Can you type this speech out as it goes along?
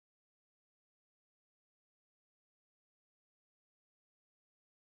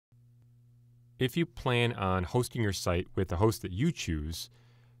if you plan on hosting your site with the host that you choose,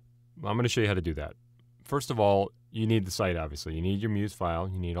 I'm going to show you how to do that. First of all, you need the site, obviously. You need your Muse file.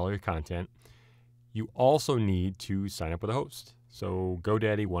 You need all your content. You also need to sign up with a host. So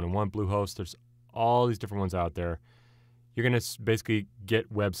GoDaddy, 1&1, Bluehost, there's all these different ones out there. You're going to basically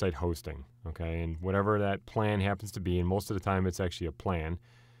get website hosting, okay? And whatever that plan happens to be, and most of the time it's actually a plan,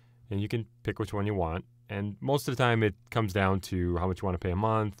 and you can pick which one you want. And most of the time it comes down to how much you want to pay a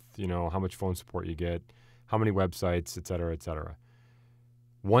month, how much phone support you get, how many websites, et cetera, et cetera.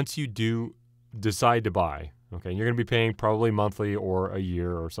 Once you do decide to buy, okay, you're going to be paying probably monthly or a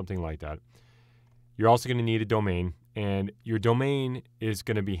year or something like that. You're also going to need a domain, and your domain is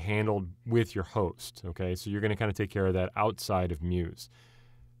going to be handled with your host, okay? So you're going to kind of take care of that outside of Muse.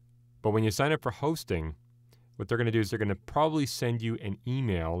 But when you sign up for hosting, what they're going to do is they're going to probably send you an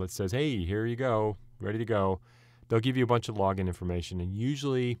email that says, hey, here you go, ready to go. They'll give you a bunch of login information, and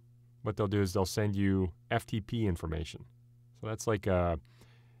usually what they'll do is they'll send you FTP information. So that's like a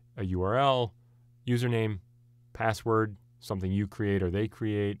URL, username, password, something you create or they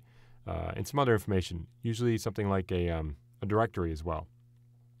create, and some other information, usually something like a directory as well.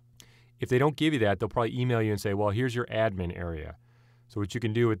 If they don't give you that, they'll probably email you and say, well, here's your admin area. So what you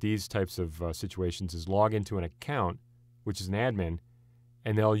can do with these types of situations is log into an account, which is an admin,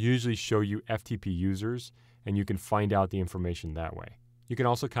 and they'll usually show you FTP users, and you can find out the information that way. You can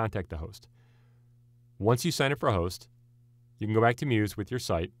also contact the host. Once you sign up for a host, you can go back to Muse with your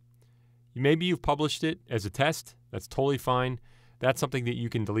site. Maybe you've published it as a test. That's totally fine. That's something that you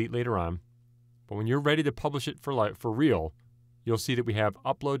can delete later on. But when you're ready to publish it for real, you'll see that we have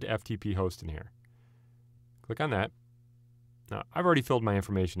upload to FTP host in here. Click on that. Now, I've already filled my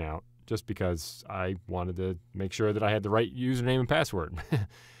information out just because I wanted to make sure that I had the right username and password.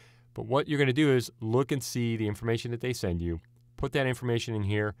 But what you're going to do is look and see the information that they send you, put that information in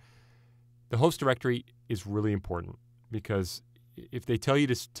here. The host directory is really important because if they tell you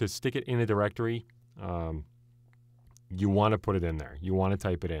to stick it in a directory, you want to put it in there. You want to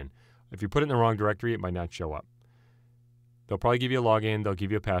type it in. If you put it in the wrong directory, it might not show up. They'll probably give you a login. They'll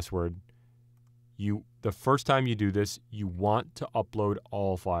give you a password. The first time you do this, you want to upload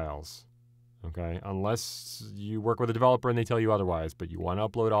all files, okay? Unless you work with a developer and they tell you otherwise, but you want to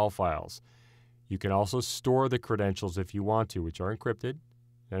upload all files. You can also store the credentials if you want to, which are encrypted.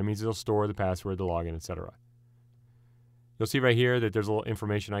 That means it'll store the password, the login, etc. You'll see right here that there's a little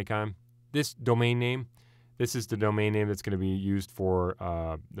information icon. This domain name, this is the domain name that's going to be used for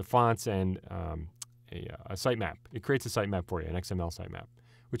the fonts and a sitemap. It creates a sitemap for you, an XML sitemap,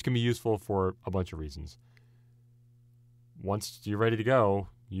 which can be useful for a bunch of reasons. Once you're ready to go,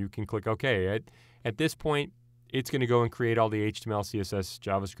 you can click OK. At this point, it's going to go and create all the HTML, CSS,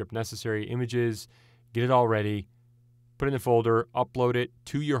 JavaScript necessary images, get it all ready, put it in the folder, upload it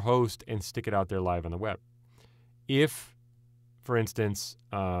to your host, and stick it out there live on the web. If, for instance,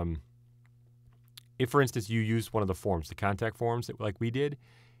 you use one of the forms, the contact forms like we did,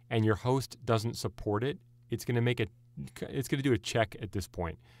 and your host doesn't support it, it's going to do a check at this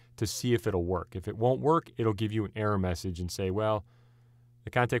point to see if it'll work. If it won't work, it'll give you an error message and say, well, the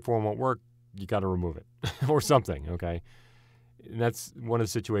contact form won't work, you got to remove it or something, okay? And that's one of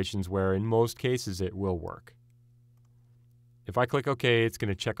the situations where in most cases it will work. If I click OK, it's going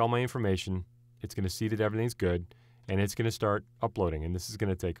to check all my information, it's going to see that everything's good, and it's going to start uploading, and this is going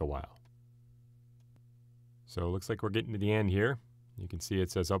to take a while. So it looks like we're getting to the end here. You can see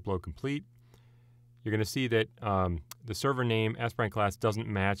it says upload complete. You're going to see that the server name, Aspirant class, doesn't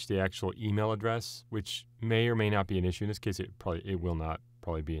match the actual email address, which may or may not be an issue. In this case, it will not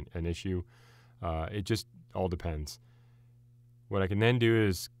probably be an issue. It just all depends. What I can then do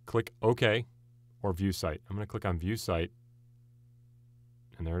is click OK or View Site. I'm going to click on View Site,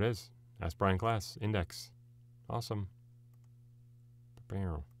 and there it is. Aspirant class, index. Awesome.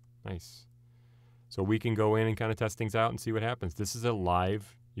 Nice. So we can go in and kind of test things out and see what happens. This is a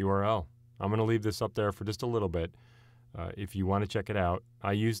live URL. I'm going to leave this up there for just a little bit. If you want to check it out,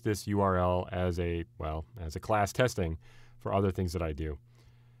 I use this URL as a class testing for other things that I do.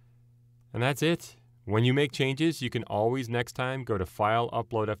 And that's it. When you make changes, you can always next time go to File,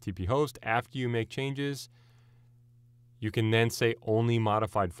 Upload FTP Host. After you make changes, you can then say Only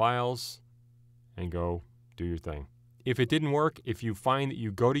Modified Files and go do your thing. If it didn't work, if you find that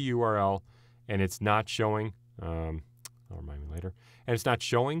you go to URL and it's not showing, I'll remind me later, and it's not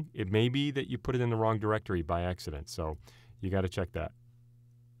showing, it may be that you put it in the wrong directory by accident. So you got to check that.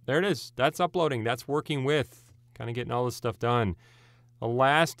 There it is. That's uploading. That's working with, kind of getting all this stuff done. The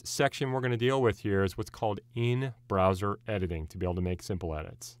last section we're going to deal with here is what's called in-browser editing to be able to make simple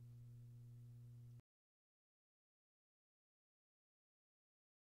edits.